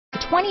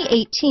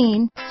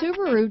2018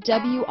 Subaru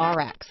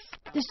WRX.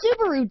 The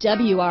Subaru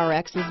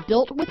WRX is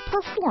built with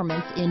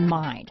performance in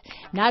mind.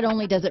 Not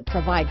only does it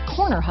provide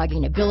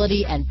corner-hugging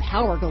ability and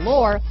power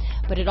galore,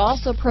 but it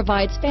also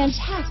provides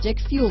fantastic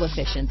fuel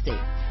efficiency.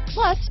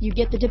 Plus, you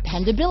get the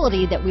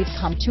dependability that we've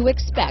come to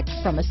expect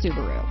from a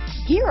Subaru.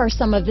 Here are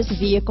some of this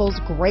vehicle's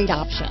great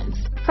options: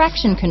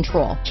 traction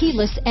control,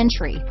 keyless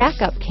entry,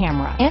 backup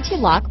camera,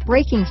 anti-lock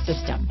braking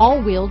system,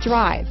 all-wheel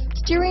drive,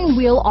 steering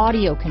wheel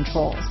audio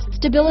controls,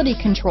 stability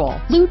control,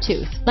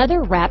 Bluetooth,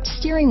 leather-wrapped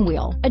steering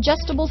wheel,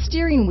 adjustable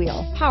steering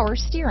wheel, power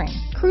steering,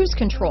 cruise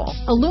control,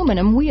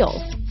 aluminum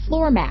wheels,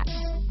 floor mats,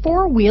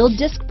 four-wheel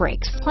disc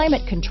brakes,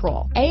 climate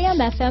control,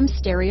 AM/FM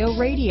stereo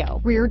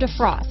radio, rear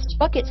defrost,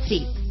 bucket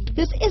seats.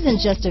 This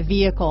isn't just a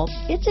vehicle,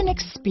 it's an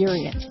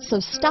experience.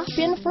 So stop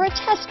in for a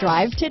test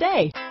drive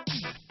today.